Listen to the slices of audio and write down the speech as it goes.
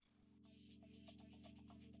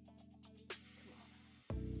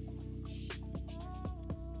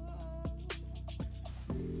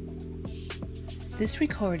This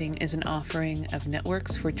recording is an offering of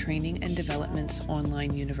Networks for Training and Development's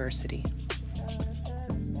online university.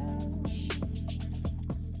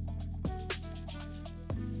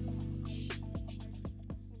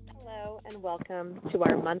 Hello and welcome to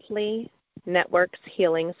our monthly Networks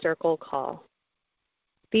Healing Circle call.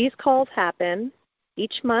 These calls happen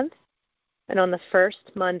each month and on the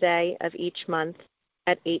first Monday of each month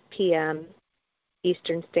at 8 p.m.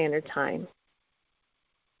 Eastern Standard Time.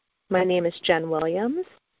 My name is Jen Williams,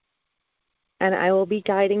 and I will be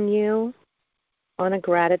guiding you on a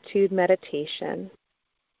gratitude meditation.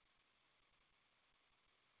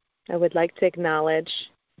 I would like to acknowledge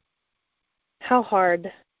how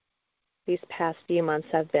hard these past few months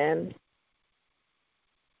have been,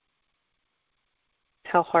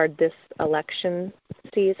 how hard this election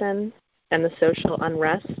season and the social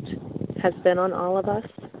unrest has been on all of us,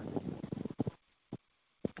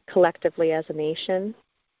 collectively as a nation.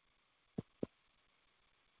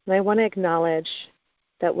 And I want to acknowledge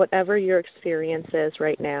that whatever your experience is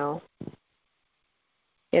right now,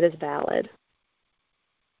 it is valid.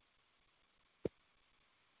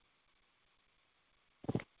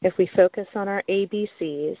 If we focus on our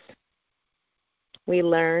ABCs, we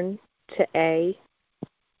learn to A,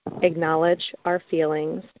 acknowledge our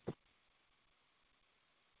feelings,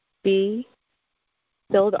 B,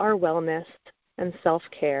 build our wellness and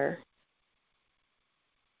self-care,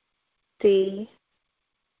 C,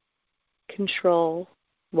 control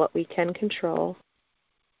what we can control,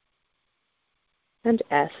 and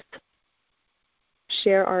S,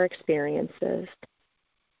 share our experiences.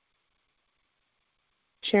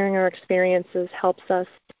 Sharing our experiences helps us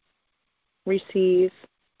receive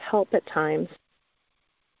help at times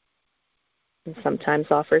and sometimes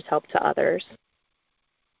offers help to others.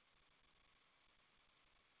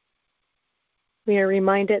 We are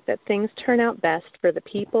reminded that things turn out best for the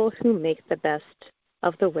people who make the best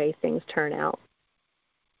of the way things turn out,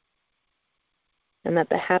 and that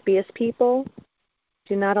the happiest people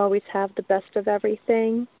do not always have the best of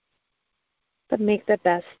everything, but make the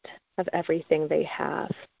best of everything they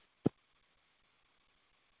have.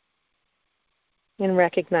 In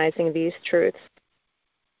recognizing these truths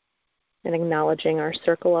and acknowledging our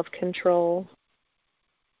circle of control,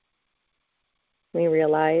 we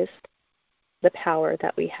realize the power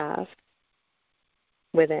that we have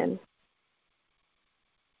within.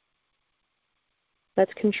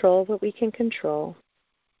 Let's control what we can control.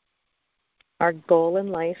 Our goal in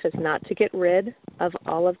life is not to get rid of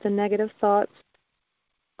all of the negative thoughts,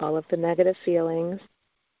 all of the negative feelings,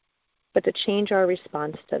 but to change our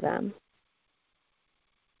response to them.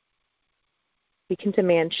 We can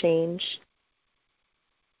demand change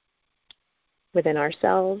within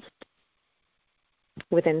ourselves,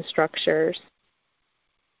 within structures,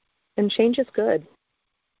 and change is good.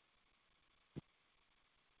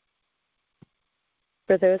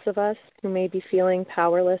 For those of us who may be feeling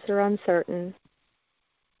powerless or uncertain,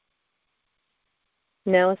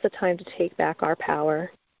 now is the time to take back our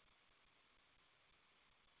power,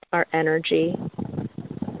 our energy,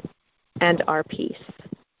 and our peace.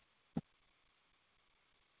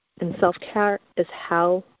 And self-care is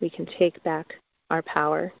how we can take back our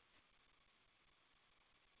power.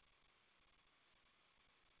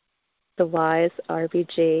 The wise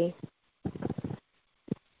RBG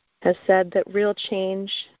has said that real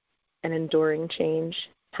change and enduring change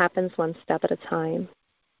happens one step at a time.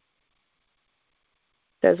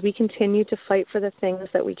 So as we continue to fight for the things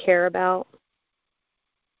that we care about,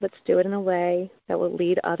 let's do it in a way that will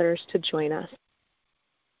lead others to join us.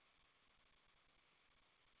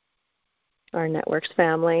 Our Networks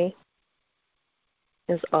family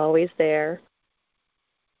is always there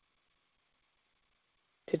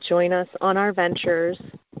to join us on our ventures,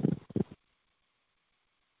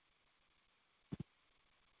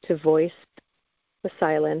 to voice the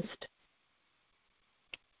silenced,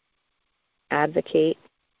 advocate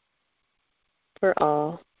for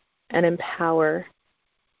all, and empower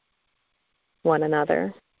one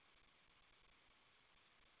another.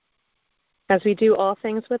 As we do all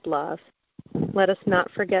things with love, let us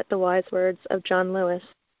not forget the wise words of John Lewis,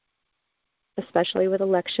 especially with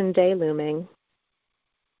Election Day looming.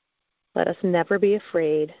 Let us never be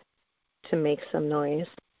afraid to make some noise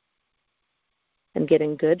and get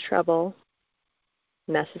in good trouble,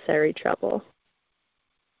 necessary trouble.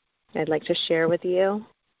 I'd like to share with you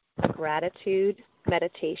a gratitude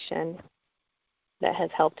meditation that has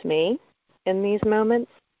helped me in these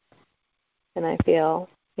moments, and I feel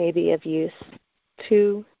may be of use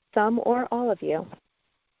to some or all of you.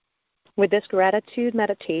 With this gratitude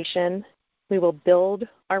meditation, we will build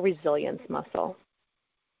our resilience muscle.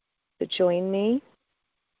 So join me,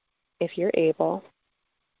 if you're able,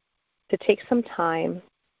 to take some time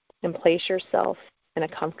and place yourself in a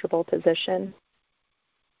comfortable position.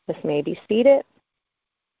 This may be seated.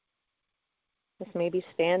 This may be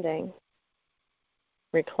standing,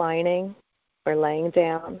 reclining, or laying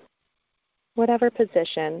down, whatever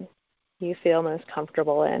position you feel most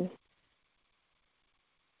comfortable in.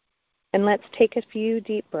 And let's take a few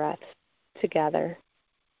deep breaths together.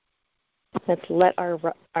 Let's let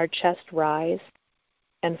our chest rise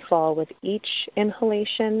and fall with each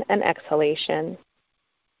inhalation and exhalation.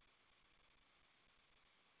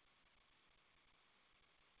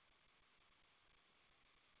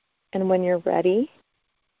 And when you're ready,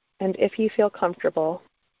 and if you feel comfortable,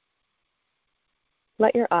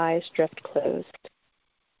 let your eyes drift closed.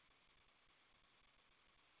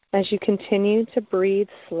 As you continue to breathe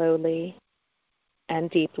slowly and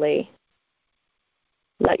deeply,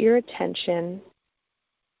 let your attention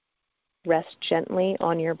rest gently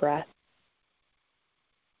on your breath,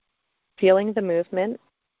 feeling the movement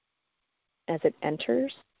as it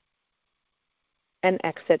enters and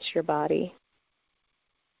exits your body.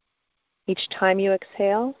 Each time you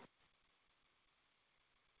exhale,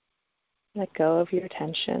 let go of your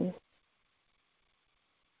tension.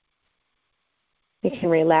 We can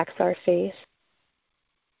relax our face.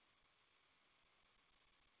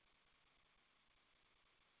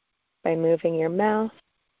 By moving your mouth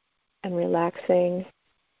and relaxing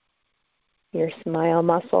your smile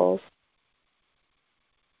muscles.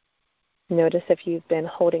 Notice if you've been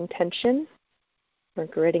holding tension or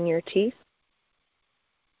gritting your teeth,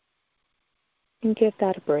 and give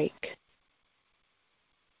that a break.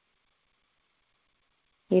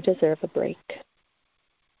 You deserve a break.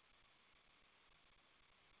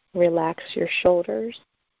 Relax your shoulders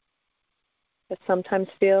that sometimes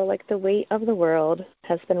feel like the weight of the world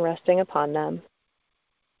has been resting upon them.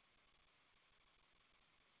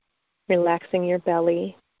 Relaxing your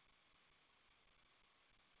belly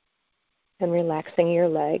and relaxing your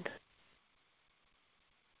legs.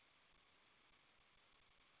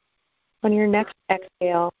 On your next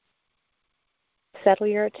exhale, settle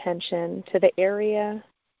your attention to the area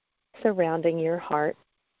surrounding your heart,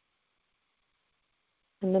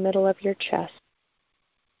 in the middle of your chest.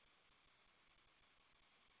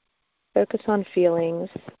 Focus on feelings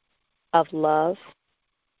of love,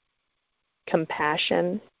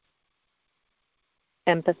 compassion,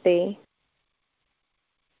 empathy,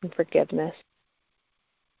 and forgiveness.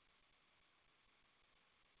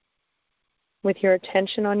 With your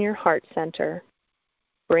attention on your heart center,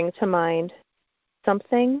 bring to mind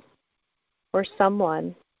something or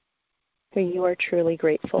someone who you are truly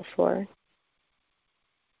grateful for.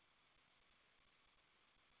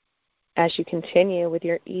 As you continue with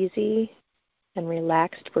your easy and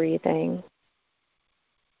relaxed breathing,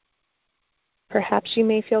 perhaps you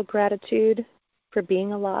may feel gratitude for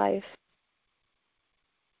being alive,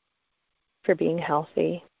 for being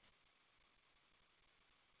healthy.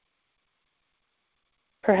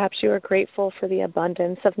 Perhaps you are grateful for the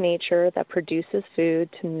abundance of nature that produces food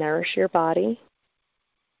to nourish your body,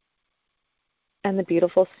 and the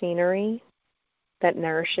beautiful scenery that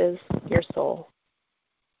nourishes your soul.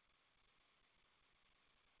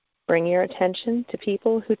 Bring your attention to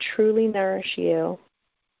people who truly nourish you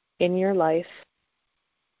in your life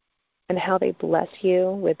and how they bless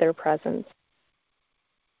you with their presence.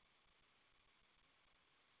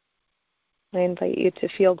 I invite you to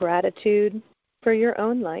feel gratitude for your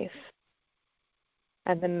own life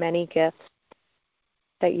and the many gifts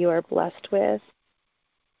that you are blessed with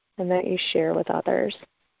and that you share with others.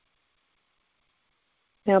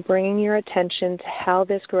 Now bringing your attention to how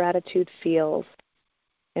this gratitude feels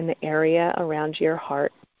in the area around your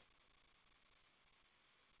heart.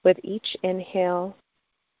 With each inhale,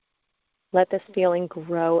 let this feeling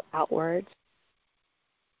grow outwards.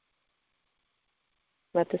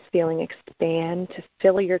 Let this feeling expand to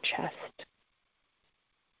fill your chest,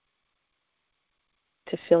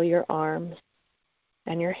 to fill your arms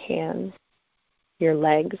and your hands, your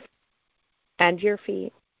legs, and your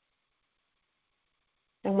feet.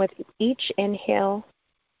 And with each inhale,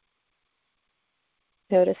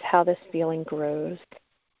 notice how this feeling grows,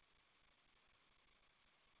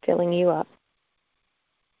 filling you up.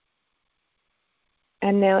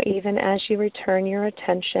 And now, even as you return your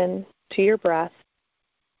attention to your breath,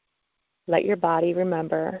 let your body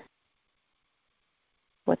remember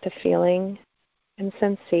what the feeling and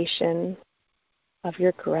sensation of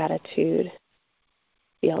your gratitude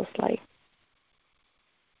feels like.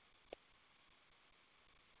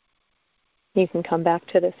 You can come back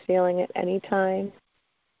to this feeling at any time.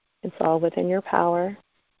 It's all within your power.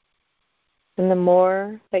 And the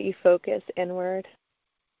more that you focus inward,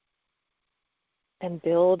 and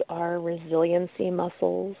build our resiliency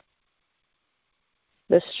muscles,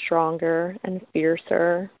 the stronger and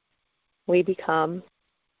fiercer we become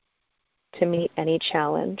to meet any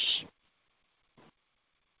challenge.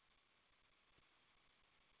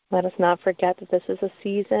 Let us not forget that this is a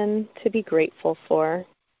season to be grateful for.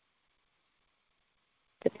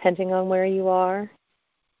 Depending on where you are,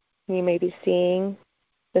 you may be seeing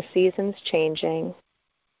the seasons changing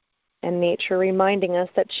and nature reminding us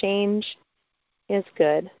that change is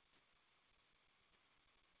good.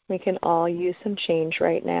 We can all use some change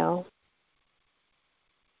right now.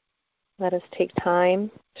 Let us take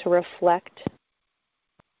time to reflect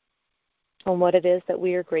on what it is that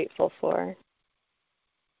we are grateful for.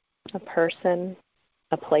 A person,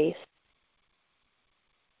 a place,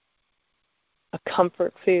 a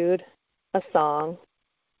comfort food, a song,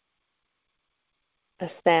 a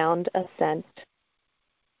sound, a scent,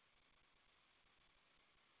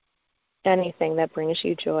 anything that brings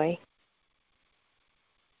you joy.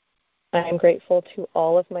 I am grateful to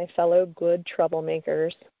all of my fellow good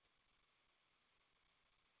troublemakers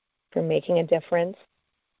for making a difference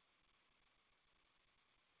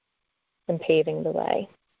and paving the way.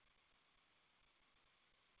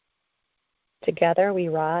 Together we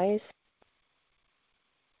rise.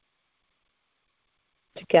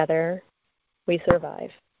 Together we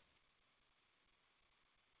survive.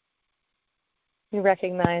 We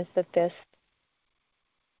recognize that this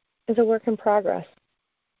is a work in progress.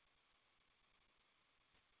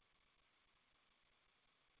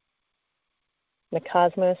 The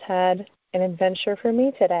cosmos had an adventure for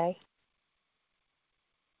me today.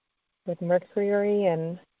 With Mercury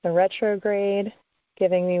and the retrograde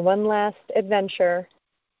giving me one last adventure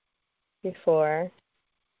before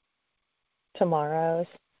tomorrow's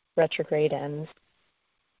retrograde ends.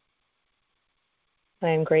 I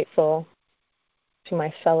am grateful to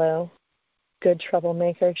my fellow good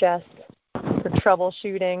troublemaker, Jess, for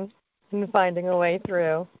troubleshooting and finding a way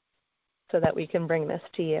through so that we can bring this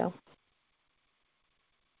to you.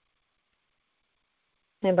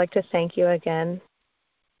 I'd like to thank you again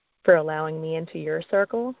for allowing me into your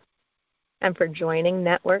circle and for joining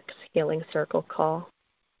Network's Healing Circle call.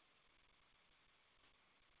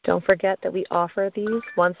 Don't forget that we offer these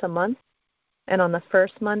once a month and on the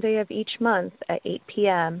first Monday of each month at 8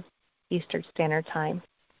 p.m. Eastern Standard Time.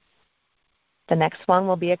 The next one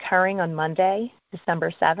will be occurring on Monday,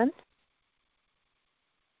 December 7th.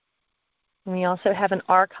 And we also have an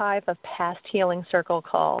archive of past Healing Circle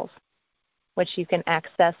calls, which you can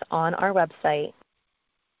access on our website,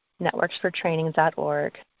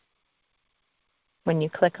 networksfortraining.org. When you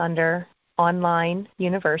click under Online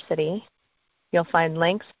University, you'll find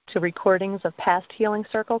links to recordings of past Healing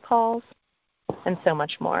Circle calls and so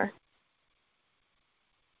much more.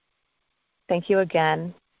 Thank you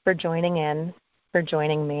again for joining in, for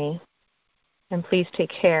joining me, and please take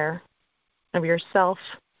care of yourself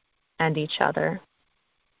and each other.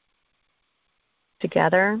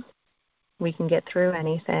 Together, we can get through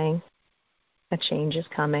anything. A change is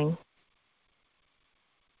coming.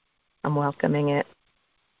 I'm welcoming it.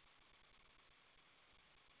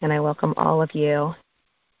 And I welcome all of you.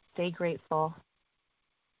 Stay grateful.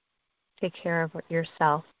 Take care of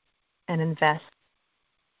yourself and invest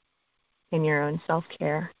in your own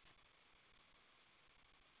self-care.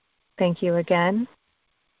 Thank you again,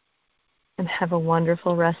 and have a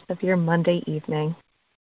wonderful rest of your Monday evening.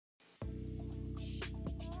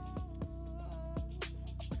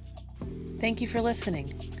 Thank you for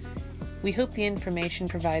listening. We hope the information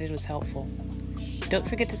provided was helpful. Don't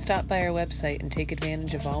forget to stop by our website and take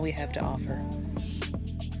advantage of all we have to offer.